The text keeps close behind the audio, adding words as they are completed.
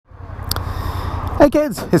Hey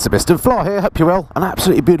kids, it's the Mr. Fly here, hope you're well. An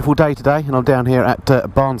absolutely beautiful day today, and I'm down here at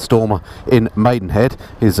Barnstormer in Maidenhead.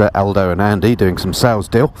 Here's Aldo and Andy doing some sales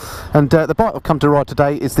deal. And the bike I've come to ride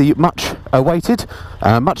today is the much awaited,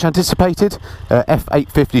 much anticipated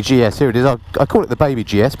F850GS. Here it is. I call it the baby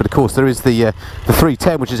GS, but of course there is the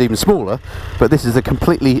 310, which is even smaller, but this is a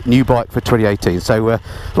completely new bike for 2018. So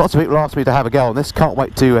lots of people asked me to have a go on this. Can't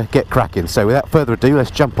wait to get cracking. So without further ado,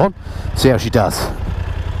 let's jump on, see how she does.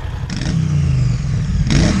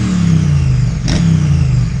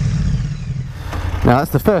 Now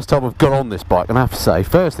that's the first time I've got on this bike, and I have to say,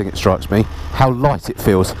 first thing it strikes me, how light it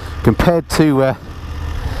feels compared to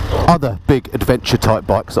other big adventure type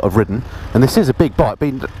bikes that I've ridden. And this is a big bike,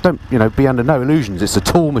 don't be under no illusions, it's a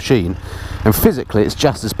tall machine, and physically it's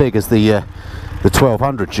just as big as the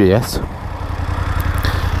 1200GS.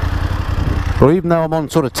 Well, even though I'm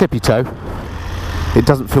on sort of tippy toe, it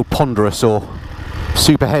doesn't feel ponderous or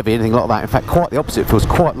super heavy, anything like that. In fact, quite the opposite, it feels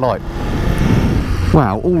quite light.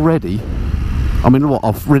 Wow, already, I mean, what,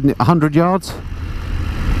 I've ridden it 100 yards.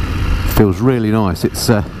 Feels really nice. It's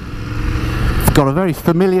got a very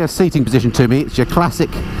familiar seating position to me. It's your classic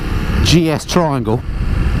GS triangle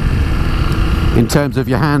in terms of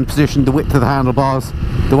your hand position, the width of the handlebars,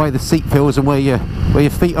 the way the seat feels, and where your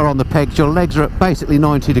feet are on the pegs. Your legs are at basically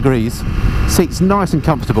 90 degrees. Seat's nice and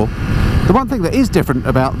comfortable. The one thing that is different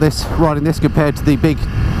about this, riding this compared to the big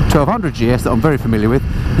 1200GS that I'm very familiar with,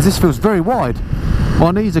 is this feels very wide. My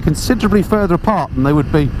knees are considerably further apart than they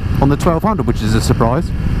would be on the 1200, which is a surprise.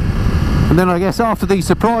 And then I guess after the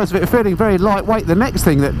surprise of it feeling very lightweight, the next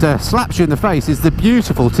thing that slaps you in the face is the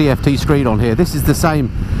beautiful TFT screen on here. This is the same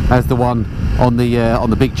as the one on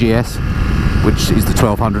the big GS, which is the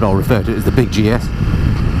 1200. I'll refer to it as the big GS.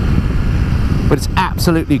 But it's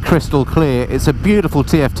absolutely crystal clear. It's a beautiful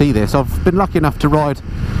TFT this. I've been lucky enough to ride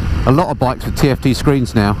a lot of bikes with TFT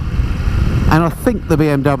screens now, and I think the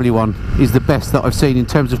BMW one is the best that I've seen in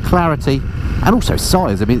terms of clarity and also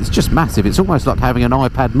size. I mean, it's just massive. It's almost like having an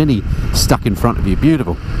iPad mini stuck in front of you.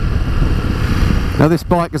 Beautiful. Now this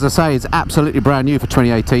bike, as I say, is absolutely brand new for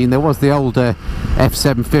 2018. There was the old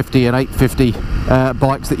F750 and 850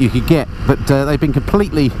 bikes that you could get, but they've been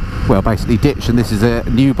completely, well, basically ditched, and this is a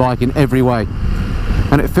new bike in every way.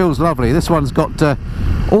 And it feels lovely. This one's got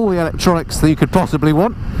all the electronics that you could possibly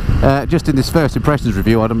want. Just in this first impressions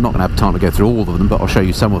review, I'm not going to have time to go through all of them, but I'll show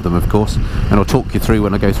you some of them, of course, and I'll talk you through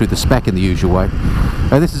when I go through the spec in the usual way.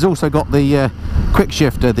 This has also got the quick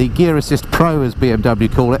shifter, the Gear Assist Pro as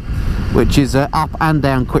BMW call it, which is up and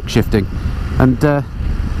down quick shifting. And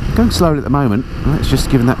going slowly at the moment. Let's just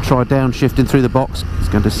give that try, down shifting through the box. Let's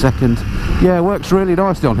go to second. Yeah, it works really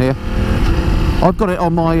nicely on here. I've got it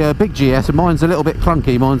on my big GS, and mine's a little bit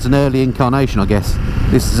clunky. Mine's an early incarnation, I guess.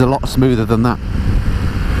 This is a lot smoother than that.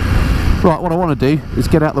 Right, what I want to do is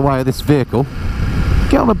get out of the way of this vehicle,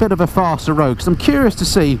 get on a bit of a faster road, because I'm curious to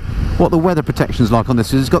see what the weather protection's like on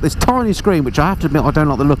this. It's got this tiny screen, which I have to admit I don't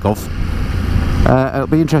like the look of. It'll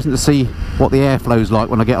be interesting to see what the airflow's like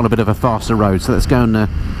when I get on a bit of a faster road. So let's go and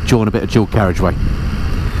join a bit of dual carriageway.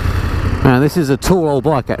 Now this is a tall old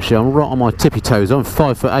bike actually. I'm right on my tippy toes. I'm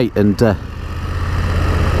 5'8", and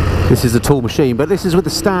this is a tall machine, but this is with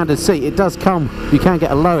the standard seat. It does come, you can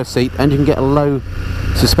get a lower seat and you can get a low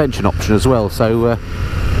suspension option as well, so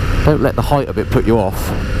don't let the height of it put you off.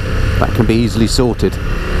 That can be easily sorted.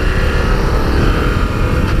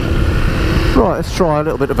 Right, let's try a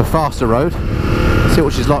little bit of a faster road, see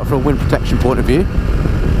what she's like from a wind protection point of view.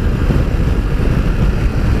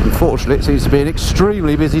 Unfortunately, it seems to be an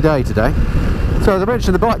extremely busy day today. So as I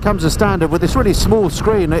mentioned, the bike comes as standard with this really small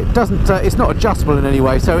screen. It doesn't, it's not adjustable in any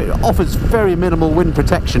way, so it offers very minimal wind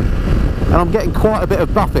protection, and I'm getting quite a bit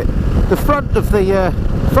of buffet. The front of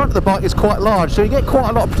the bike is quite large, so you get quite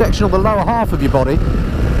a lot of protection on the lower half of your body.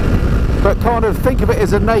 But kind of think of it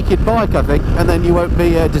as a naked bike, I think, and then you won't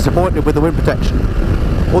be disappointed with the wind protection.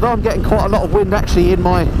 Although I'm getting quite a lot of wind actually in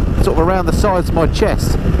my sort of around the sides of my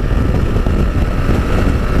chest.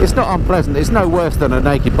 It's not unpleasant. It's no worse than a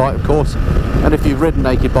naked bike, of course, and if you've ridden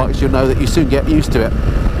naked bikes you'll know that you soon get used to it.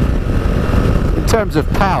 In terms of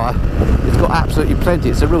power, it's got absolutely plenty.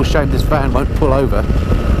 It's a real shame this van won't pull over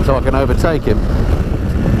so I can overtake him.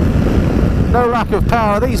 No lack of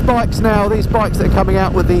power. These bikes now, these bikes that are coming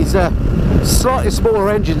out with these slightly smaller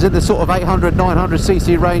engines in the sort of 800,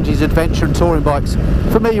 900cc range, these adventure and touring bikes,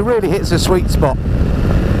 for me really hits a sweet spot.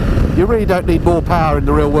 You really don't need more power in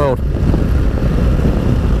the real world.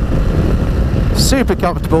 Super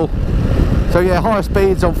comfortable. So yeah, higher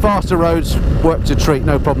speeds on faster roads work to treat,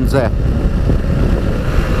 no problems there.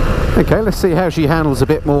 Okay, let's see how she handles a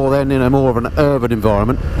bit more then in a more of an urban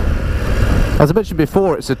environment. As I mentioned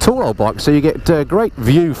before, it's a tall old bike, so you get great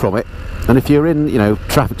view from it, and if you're in, you know,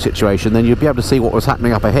 traffic situation, then you'll be able to see what was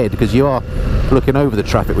happening up ahead, because you are looking over the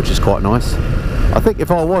traffic, which is quite nice. I think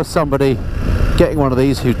if I was somebody getting one of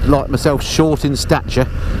these who, like myself, short in stature,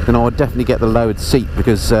 then I would definitely get the lowered seat,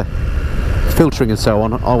 because filtering and so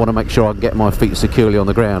on, I want to make sure I can get my feet securely on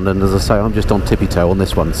the ground, and as I say, I'm just on tippy toe on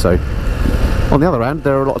this one. So on the other hand,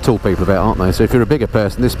 there are a lot of tall people about, aren't they? So if you're a bigger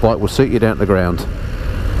person, this bike will suit you down to the ground.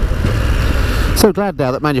 So glad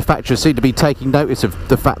now that manufacturers seem to be taking notice of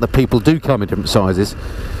the fact that people do come in different sizes,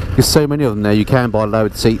 because so many of them now you can buy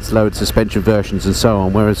lowered seats, lowered suspension versions and so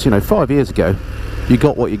on, whereas, you know, 5 years ago you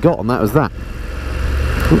got what you got and that was that.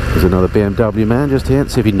 Ooh, there's another BMW man just here.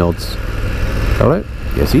 Let's see if he nods. Hello?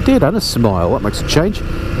 Yes, he did, and a smile. That makes a change.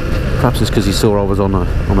 Perhaps it's because he saw I was on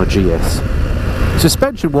a GS.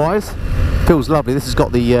 Suspension wise, feels lovely. This has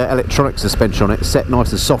got the electronic suspension on it, set nice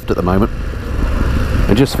and soft at the moment.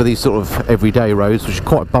 And just for these sort of everyday roads, which are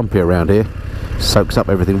quite bumpy around here, soaks up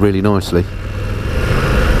everything really nicely.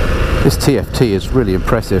 This TFT is really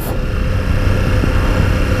impressive.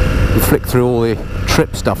 You flick through all the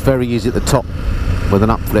trip stuff very easy at the top with an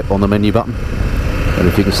up flip on the menu button. I don't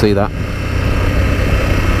know if you can see that.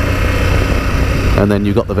 And then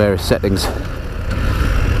you've got the various settings.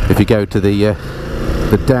 If you go to the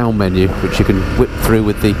down menu, which you can whip through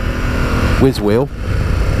with the whiz wheel,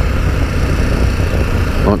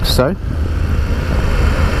 like so.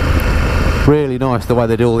 Really nice the way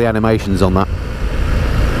they do all the animations on that.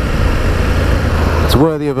 It's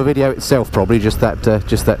worthy of a video itself, probably, just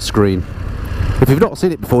that screen. If you've not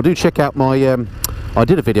seen it before, do check out my I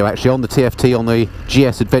did a video actually on the TFT on the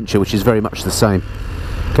GS Adventure, which is very much the same.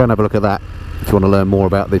 Go and have a look at that if you want to learn more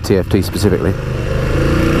about the TFT specifically.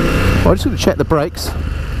 Well, I'm just going to check the brakes.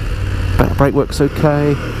 Back brake works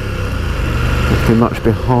okay. Nothing much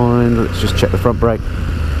behind. Let's just check the front brake.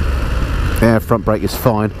 Yeah, front brake is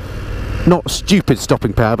fine. Not stupid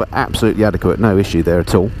stopping power, but absolutely adequate. No issue there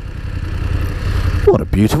at all. What a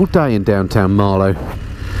beautiful day in downtown Marlow.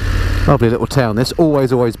 Lovely little town this.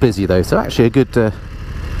 Always busy though. So actually a good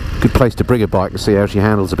place to bring a bike and see how she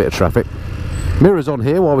handles a bit of traffic. Mirrors on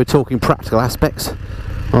here, while we're talking practical aspects,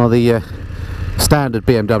 are the standard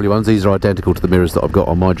BMW ones. These are identical to the mirrors that I've got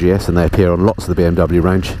on my GS, and they appear on lots of the BMW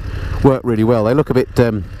range. Work really well. They look a bit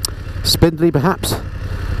spindly perhaps,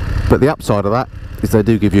 but the upside of that is they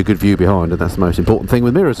do give you a good view behind, and that's the most important thing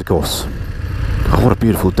with mirrors, of course. Oh, what a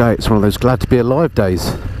beautiful day. It's one of those glad to be alive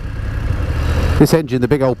days. This engine, the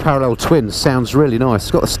big old parallel twin, sounds really nice.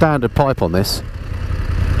 It's got a standard pipe on this,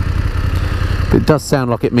 but it does sound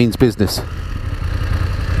like it means business.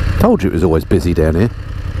 Told you it was always busy down here,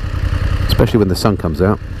 especially when the sun comes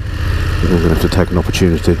out. We're going to have to take an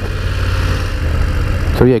opportunity.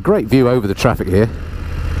 So yeah, great view over the traffic here.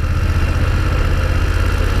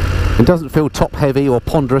 It doesn't feel top heavy or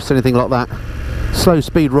ponderous, anything like that. Slow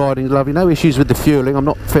speed riding is lovely. No issues with the fueling. I'm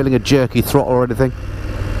not feeling a jerky throttle or anything.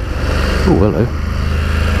 Oh, hello.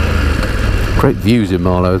 Great views in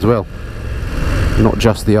Marlow as well, not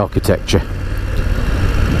just the architecture.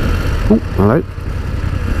 Oh, hello.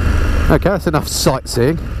 Okay, that's enough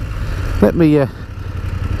sightseeing. Let me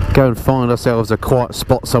go and find ourselves a quiet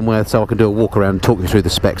spot somewhere so I can do a walk around and talk you through the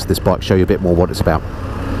specs of this bike, show you a bit more what it's about.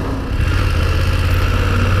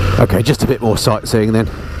 Okay, just a bit more sightseeing then.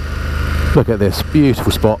 Look at this,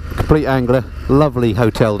 beautiful spot, complete angler, lovely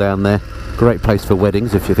hotel down there. Great place for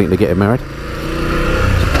weddings if you think they're getting married.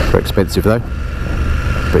 Very expensive though,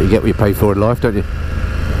 but you get what you pay for in life, don't you?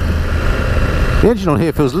 The engine on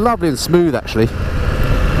here feels lovely and smooth actually.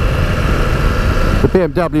 The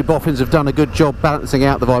BMW boffins have done a good job balancing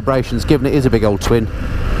out the vibrations, given it is a big old twin.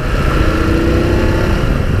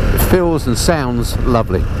 It feels and sounds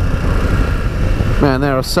lovely. Man,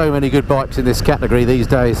 there are so many good bikes in this category these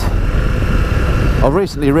days. I've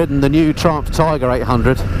recently ridden the new Triumph Tiger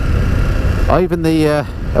 800. Even a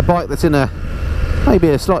bike that's in maybe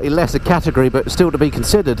a slightly lesser category, but still to be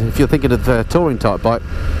considered if you're thinking of a touring type bike,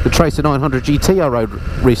 the Tracer 900 GT I rode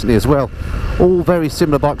recently as well. All very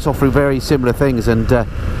similar bikes offering very similar things, and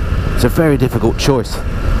it's a very difficult choice.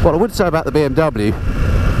 What I would say about the BMW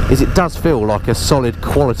is it does feel like a solid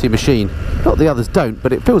quality machine. Not the others don't,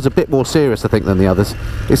 but it feels a bit more serious I think than the others.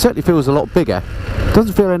 It certainly feels a lot bigger.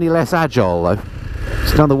 Doesn't feel any less agile though.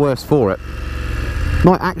 It's none the worse for it.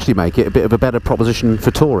 Might actually make it a bit of a better proposition for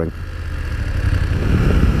touring.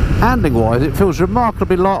 Handling wise, it feels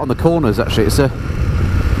remarkably light on the corners actually. It's a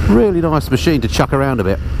really nice machine to chuck around a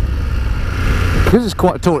bit. Because it's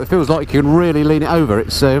quite tall, it feels like you can really lean it over.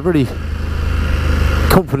 It's a really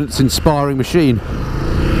confidence inspiring machine.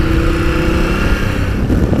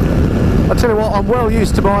 I tell you what, I'm well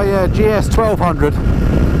used to my GS 1200,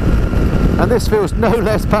 and this feels no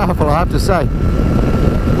less powerful, I have to say.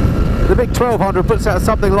 The big 1200 puts out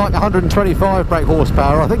something like 125 brake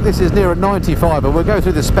horsepower. I think this is near a 95, and we'll go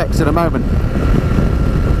through the specs in a moment.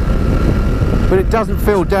 But it doesn't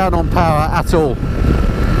feel down on power at all.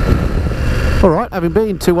 Alright, having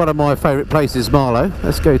been to one of my favourite places, Marlow,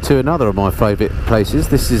 let's go to another of my favourite places.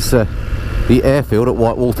 This is the airfield at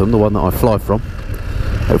White Waltham, the one that I fly from.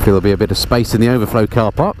 Hopefully there'll be a bit of space in the overflow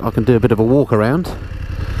car park. I can do a bit of a walk around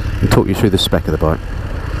and talk you through the spec of the bike.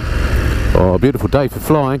 Oh, a beautiful day for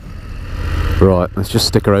flying. Right, let's just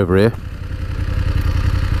stick her over here.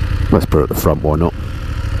 Let's put her at the front, why not?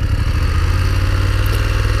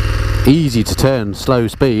 Easy to turn, slow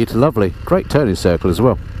speed, lovely. Great turning circle as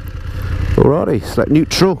well. Alrighty, select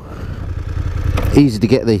neutral. Easy to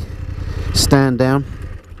get the stand down.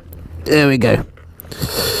 There we go.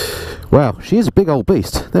 Wow, she is a big old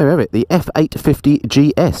beast. There we have it, the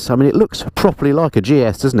F850GS. I mean, it looks properly like a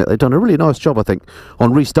GS, doesn't it? They've done a really nice job, I think,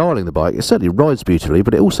 on restyling the bike. It certainly rides beautifully,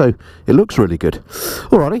 but it looks really good.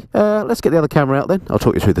 Alrighty, let's get the other camera out then. I'll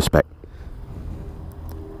talk you through the spec.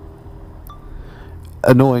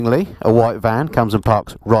 Annoyingly, a white van comes and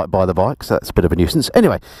parks right by the bike, so that's a bit of a nuisance.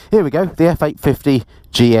 Anyway, here we go, the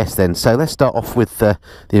F850GS then. So let's start off with the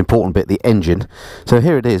important bit, the engine. So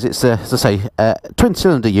here it is. It's, as I say, a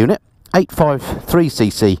twin-cylinder unit,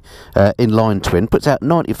 853cc inline twin, puts out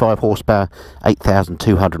 95 horsepower,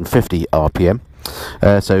 8,250 RPM.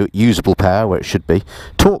 So usable power where it should be.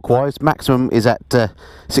 Torque wise, maximum is at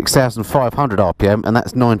 6,500 RPM, and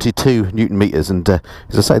that's 92 Newton meters. And as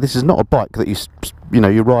I say, this is not a bike that you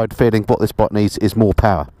ride feeling what this bike needs is more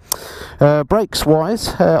power. Brakes wise,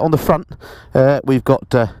 on the front, we've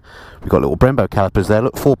got little Brembo calipers there.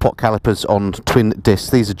 Look, 4-pot calipers on twin discs.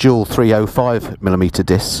 These are dual 305mm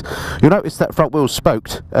discs. You'll notice that front wheel's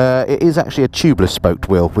spoked. It is actually a tubeless spoked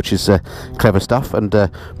wheel, which is clever stuff and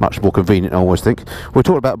much more convenient, I always think. We're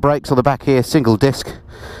talking about brakes on the back here, single disc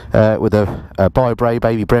with a bi-bray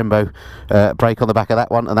baby Brembo brake on the back of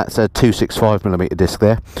that one, and that's a 265mm disc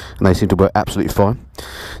there, and they seem to work absolutely fine.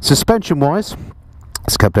 Suspension wise,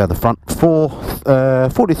 let's come down the front.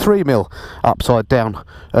 43mm upside down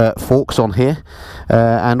forks on here,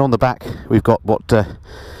 and on the back we've got what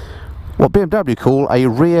BMW call a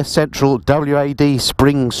rear central WAD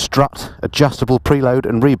spring strut, adjustable preload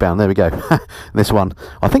and rebound. There we go. This one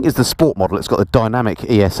I think is the sport model. It's got the dynamic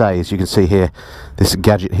ESA, as you can see here. This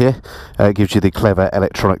gadget here gives you the clever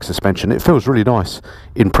electronic suspension. It feels really nice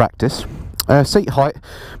in practice. Seat height,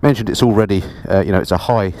 mentioned it's already, it's a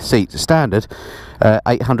high seat standard,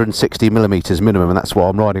 860mm minimum, and that's what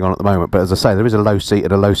I'm riding on at the moment. But as I say, there is a low seat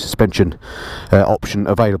and a low suspension option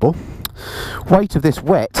available. Weight of this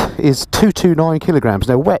wet is 229 kilograms.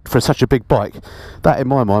 Now, wet for such a big bike, that in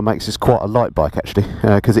my mind makes this quite a light bike actually,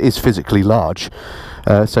 because it is physically large.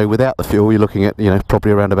 So without the fuel, you're looking at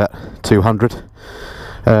probably around about 200.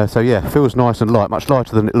 So yeah, feels nice and light, much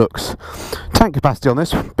lighter than it looks. Tank capacity on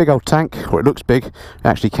this, big old tank, or it looks big, it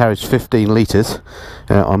actually carries 15 litres.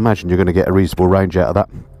 I imagine you're going to get a reasonable range out of that.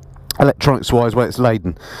 Electronics wise, when it's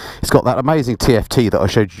laden, it's got that amazing TFT that I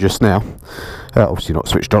showed you just now. Obviously not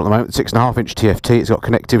switched on at the moment. 6.5-inch TFT. It's got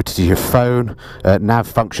connectivity to your phone, nav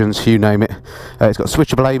functions, you name it. It's got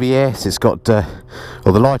switchable ABS. It's got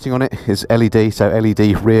all the lighting on it is LED, so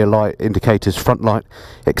LED rear light indicators, front light,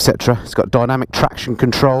 etc. It's got dynamic traction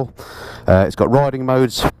control. It's got riding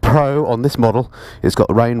modes Pro on this model. It's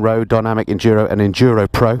got Rain, Road, Dynamic, Enduro and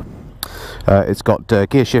Enduro Pro. It's got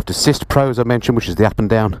Gear Shift Assist Pro, as I mentioned, which is the up and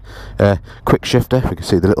down quick shifter. We can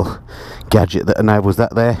see the little gadget that enables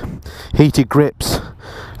that there. Heated grips,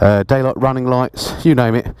 daylight running lights, you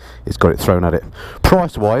name it, it's got it thrown at it.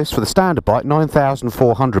 Price wise, for the standard bike,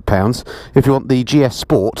 £9,400. If you want the GS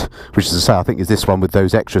Sport, which as I say I think is this one with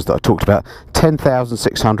those extras that I talked about,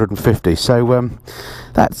 £10,650. So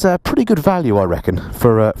that's a pretty good value, I reckon,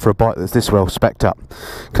 for a bike that's this well spec'd up.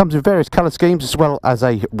 Comes in various colour schemes as well as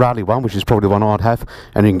a rally one, which is probably the one I'd have,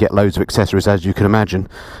 and you can get loads of accessories, as you can imagine,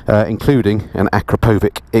 including an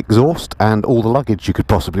Akrapovic exhaust and all the luggage you could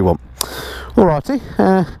possibly want. Alrighty,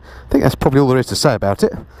 I think that's probably all there is to say about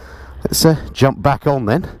it. Let's jump back on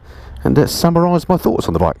then and summarise my thoughts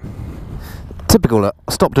on the bike. Typical,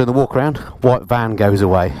 stop doing the walk around, white van goes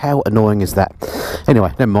away. How annoying is that?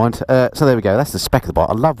 Anyway, never mind. So there we go, that's the spec of the bike.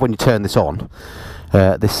 I love when you turn this on.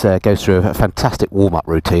 This goes through a fantastic warm-up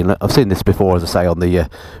routine. I've seen this before, as I say, on the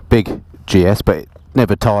big GS, but it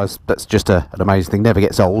never tires. That's just an amazing thing, never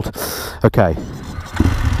gets old. Okay.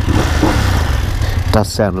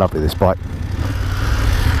 Does sound lovely, this bike.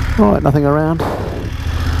 Right, nothing around.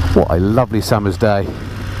 What a lovely summer's day.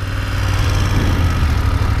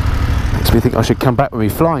 Makes me think I should come back with my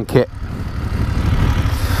flying kit.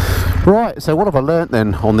 Right, so what have I learnt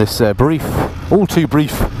then on this brief, all too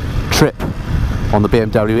brief trip on the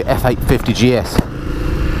BMW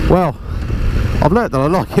F850GS? Well, I've learnt that I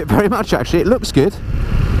like it very much actually. It looks good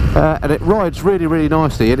and it rides really, really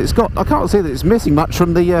nicely, and it's got, I can't see that it's missing much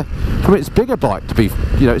from the from its bigger bike, to be,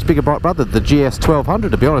 you know, its bigger bike brother, the GS 1200,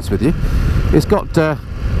 to be honest with you. It's got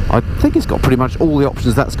I think it's got pretty much all the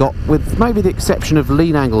options that's got, with maybe the exception of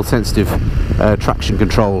lean angle sensitive traction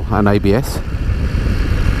control and ABS.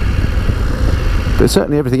 But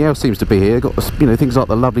certainly everything else seems to be here. Got, you know, things like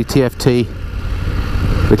the lovely TFT,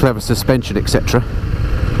 the clever suspension, etc.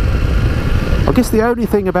 I guess the only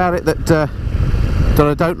thing about it that that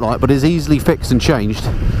I don't like, but is easily fixed and changed,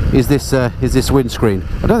 is this windscreen.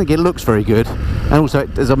 I don't think it looks very good, and also,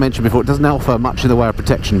 as I mentioned before, it doesn't offer much in the way of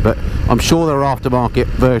protection, but I'm sure there are aftermarket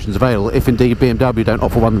versions available, if indeed BMW don't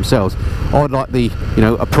offer one themselves. I'd like the, you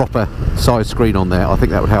know, a proper size screen on there. I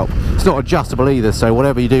think that would help. It's not adjustable either, so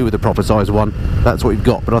whatever you do with the proper size one, that's what you've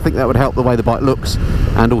got, but I think that would help the way the bike looks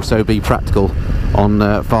and also be practical on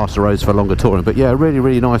faster roads for longer touring. But yeah, really,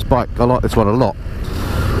 really nice bike. I like this one a lot.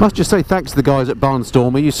 Must just say thanks to the guys at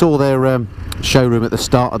Barnstormer. You saw their showroom at the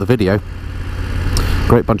start of the video.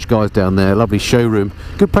 Great bunch of guys down there, lovely showroom.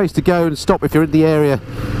 Good place to go and stop if you're in the area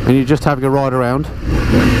and you're just having a ride around.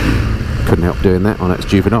 Couldn't help doing that, I know it's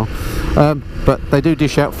juvenile. But they do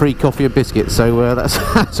dish out free coffee and biscuits, so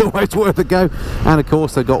that's always worth a go. And of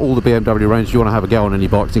course they've got all the BMW range. If you want to have a go on any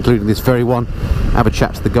bikes, including this very one, have a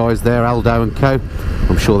chat to the guys there, Aldo and co.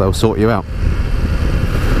 I'm sure they'll sort you out.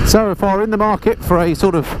 So if I were in the market for a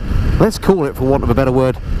sort of, let's call it for want of a better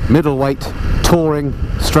word, middleweight touring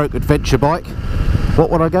stroke adventure bike, what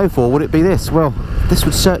would I go for? Would it be this? Well, this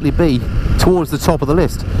would certainly be towards the top of the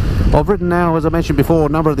list. I've ridden now, as I mentioned before, a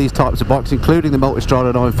number of these types of bikes, including the Multistrada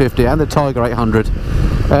 950 and the Tiger 800.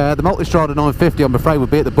 The Multistrada 950, I'm afraid, would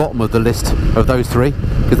be at the bottom of the list of those three,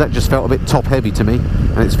 because that just felt a bit top heavy to me,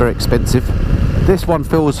 and it's very expensive. This one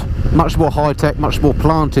feels much more high-tech, much more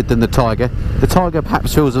planted than the Tiger. The Tiger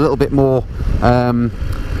perhaps feels a little bit more,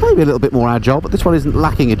 maybe a little bit more agile, but this one isn't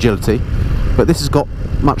lacking agility. But this has got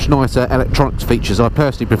much nicer electronics features. I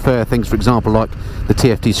personally prefer things, for example, like the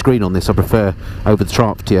TFT screen on this. I prefer over the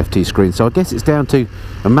Triumph TFT screen. So I guess it's down to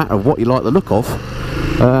a matter of what you like the look of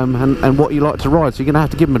and what you like to ride. So you're going to have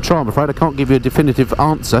to give them a try, I'm afraid. I can't give you a definitive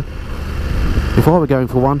answer. If I were going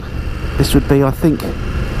for one, this would be, I think,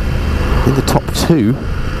 in the top two.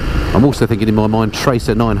 I'm also thinking in my mind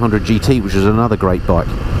Tracer 900 GT, which is another great bike,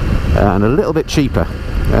 and a little bit cheaper,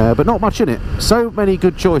 but not much in it. So many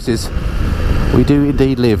good choices. We do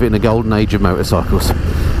indeed live in a golden age of motorcycles.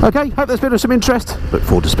 Okay, hope there's been of some interest. Look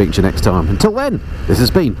forward to speaking to you next time. Until then, this has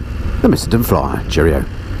been the Mr. Flyer. Cheerio.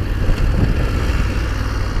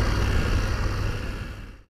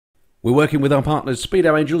 We're working with our partners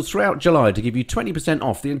Speedo Angels throughout July to give you 20%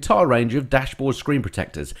 off the entire range of dashboard screen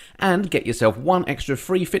protectors and get yourself one extra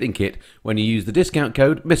free fitting kit when you use the discount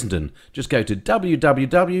code Missenden. Just go to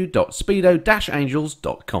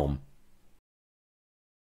www.speedo-angels.com.